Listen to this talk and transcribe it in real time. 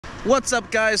What's up,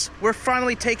 guys? We're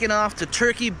finally taking off to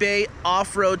Turkey Bay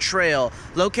Off-Road Trail.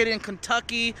 Located in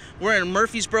Kentucky, we're in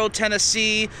Murfreesboro,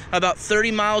 Tennessee, about 30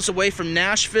 miles away from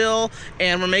Nashville,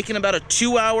 and we're making about a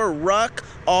 2-hour ruck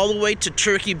all the way to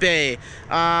Turkey Bay.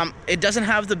 It doesn't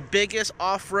have the biggest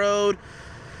off-road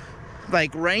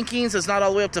rankings. It's not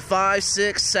all the way up to 5,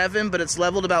 6, 7, but it's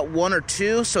leveled about 1 or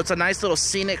 2, so it's a nice little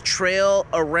scenic trail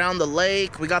around the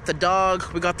lake. We got the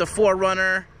dog, we got the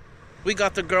 4Runner, we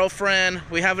got the girlfriend,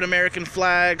 we have an American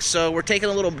flag, so we're taking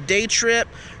a little day trip,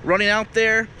 running out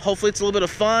there. Hopefully it's a little bit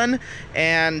of fun,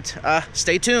 and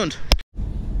stay tuned.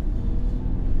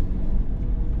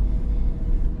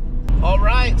 All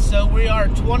right, so we are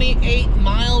 28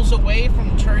 miles away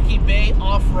from Turkey Bay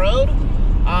Off-Road.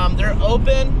 They're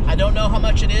open. I don't know how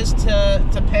much it is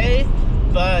to pay,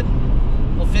 but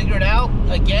we'll figure it out.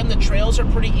 Again, the trails are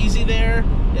pretty easy there.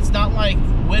 It's not like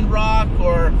Windrock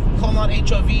or Colmont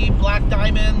HOV, Black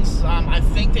Diamonds. I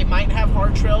think they might have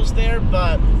hard trails there,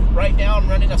 but right now I'm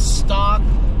running a stock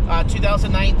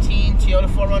 2019 Toyota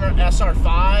 4Runner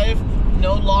SR5.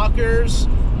 No lockers.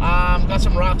 Got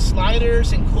some rock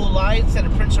sliders and cool lights and a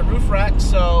Princer roof rack.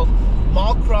 So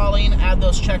mall crawling, add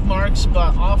those check marks,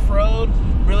 but off-road,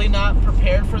 really not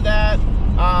prepared for that.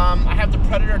 I have the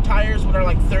Predator tires, which are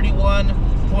like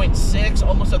 31.6,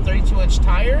 almost a 32-inch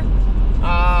tire.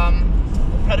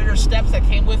 The Predator steps that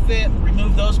came with it,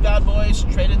 removed those bad boys,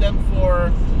 traded them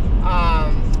for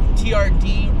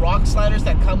TRD rock sliders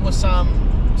that come with some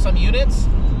units.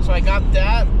 So I got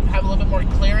that, have a little bit more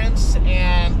clearance,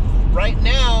 and right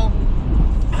now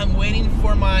I'm waiting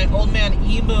for my Old Man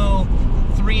Emu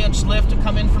 3-inch lift to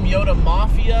come in from Yoda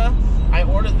Mafia. I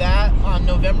ordered that on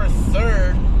November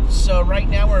 3rd, so right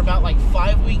now we're about like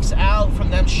 5 weeks out from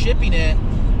them shipping it.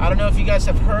 I don't know if you guys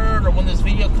have heard or when this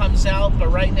video comes out, but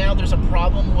right now there's a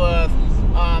problem with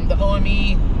the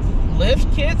OME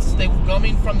lift kits. They're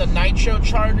going from the Nitro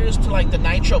Chargers to like the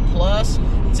Nitro Plus.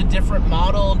 It's a different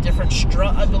model, different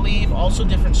strut, I believe, also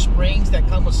different springs that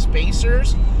come with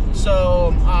spacers.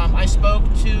 So I spoke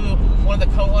to one of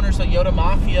the co-owners of Yoda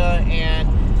Mafia, and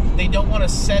they don't want to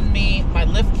send me my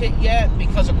lift kit yet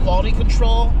because of quality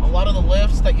control. A lot of the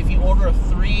lifts, that if you order a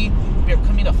 3, you're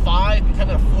coming to 5,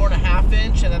 becoming a 4.5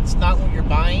 inch, and that's not what you're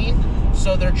buying.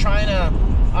 So they're trying to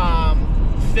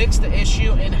fix the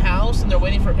issue in-house, and they're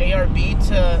waiting for ARB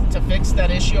to fix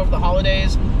that issue over the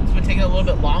holidays. It's been taking a little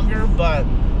bit longer, but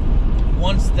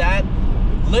once that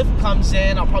lift comes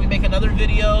in, I'll probably make another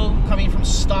video coming from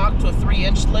stock to a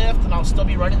 3-inch lift, and I'll still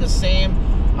be running the same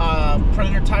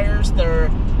Predator tires.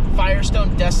 They're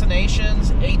Firestone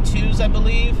Destinations A2s, I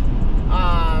believe,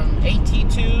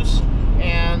 AT2s,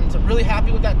 and I'm really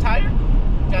happy with that tire.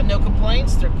 Got no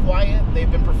complaints. They're quiet.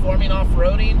 They've been performing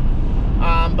off-roading.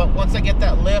 But once I get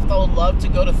that lift, I would love to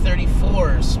go to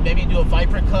 34s. Maybe do a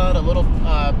Viper cut, a little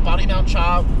body mount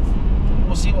chop.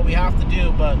 We'll see what we have to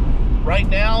do. But right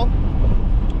now,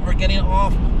 we're getting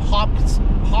off Hopkinsville.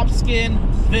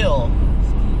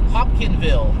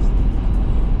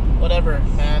 Whatever,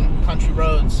 man, country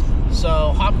roads.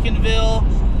 So Hopkinsville,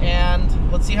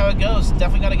 and let's see how it goes.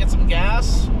 Definitely got to get some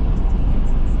gas,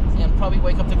 and probably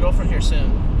wake up the girlfriend here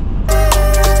soon.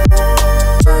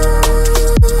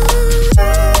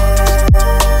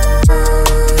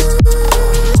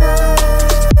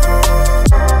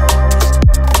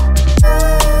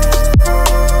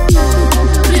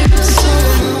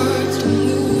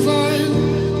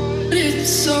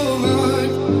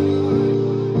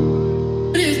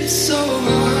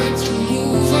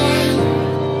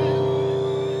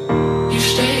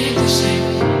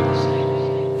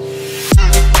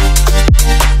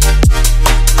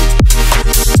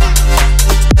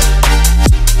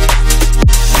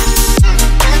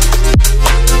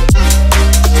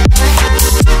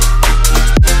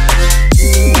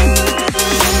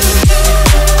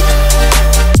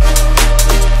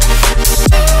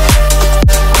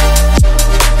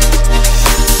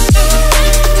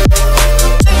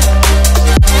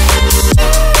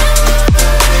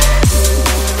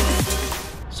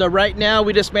 So right now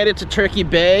we just made it to Turkey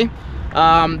Bay.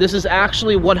 This is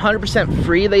actually 100%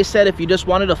 free. They said if you just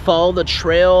wanted to follow the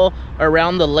trail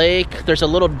around the lake, there's a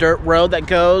little dirt road that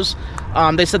goes.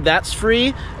 They said that's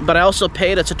free, but I also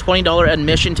paid. It's a $20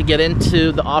 admission to get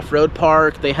into the off-road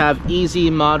park. They have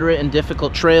easy, moderate, and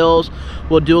difficult trails.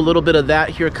 We'll do a little bit of that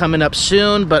here coming up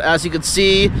soon, but as you can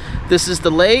see, this is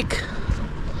the lake.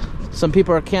 Some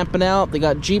people are camping out. They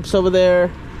got Jeeps over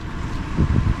there.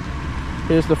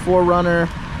 Here's the 4Runner.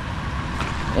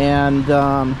 And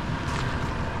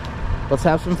let's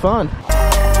have some fun.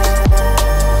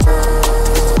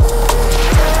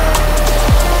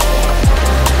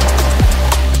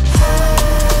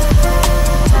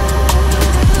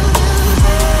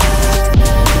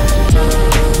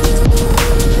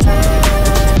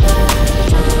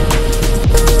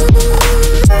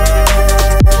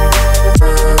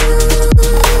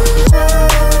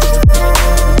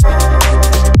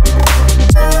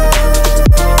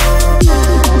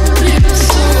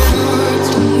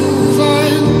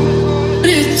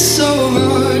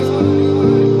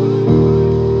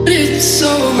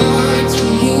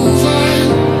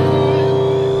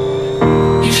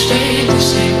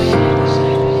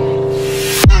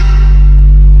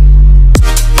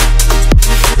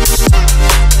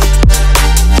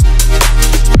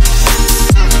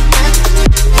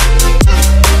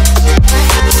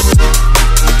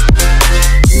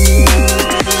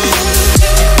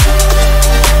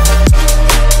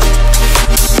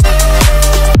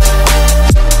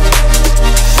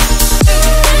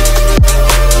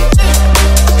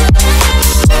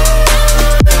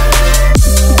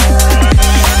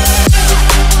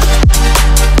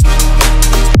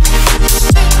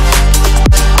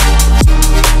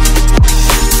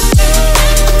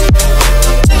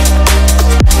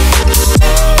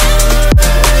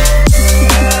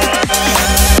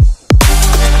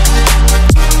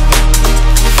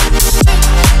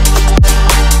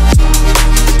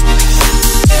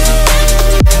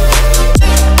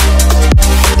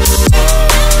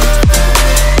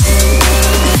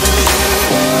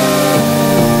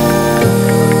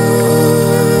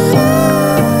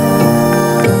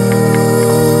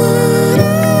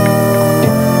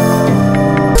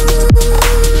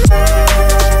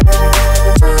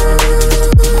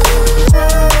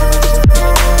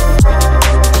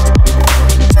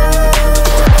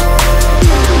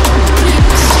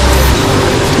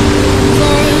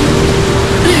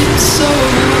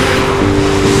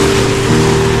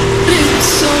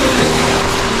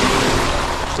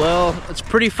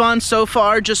 Pretty fun so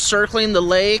far, just circling the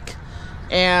lake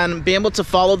and being able to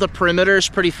follow the perimeter is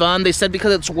pretty fun. They said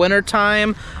because it's winter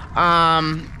time,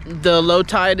 the low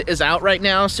tide is out right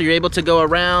now, so you're able to go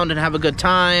around and have a good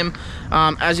time.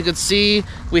 As you can see,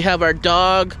 we have our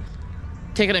dog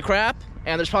taking a crap,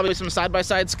 and there's probably some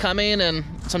side-by-sides coming and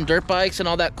some dirt bikes and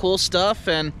all that cool stuff.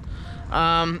 And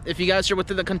if you guys are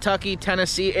within the Kentucky,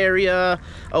 Tennessee area,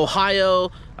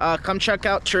 Ohio, come check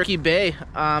out Turkey Bay.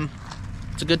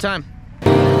 It's a good time.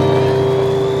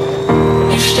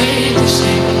 You stayed the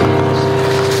same.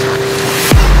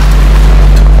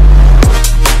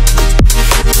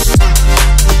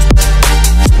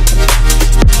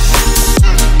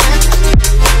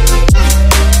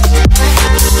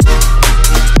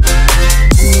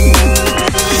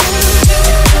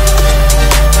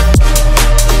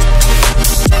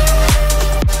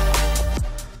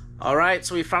 Alright,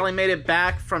 so we finally made it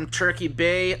back from Turkey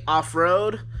Bay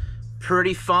off-road.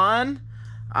 Pretty fun.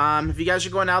 If you guys are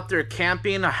going out there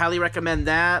camping, I highly recommend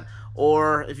that.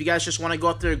 Or if you guys just want to go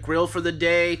out there, grill for the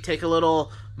day, take a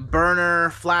little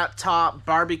burner, flat top,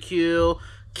 barbecue,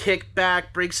 kick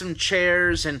back, bring some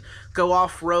chairs, and go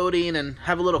off-roading and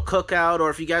have a little cookout. Or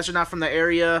if you guys are not from the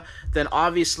area, then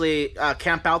obviously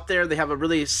camp out there. They have a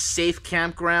really safe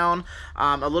campground.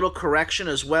 A little correction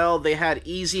as well, they had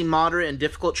easy, moderate, and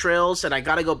difficult trails, and I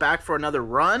gotta go back for another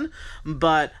run,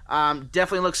 but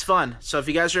definitely looks fun. So if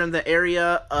you guys are in the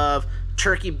area of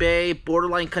Turkey Bay,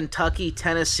 borderline Kentucky,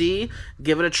 Tennessee,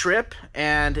 give it a trip.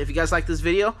 And if you guys like this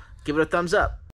video, give it a thumbs up.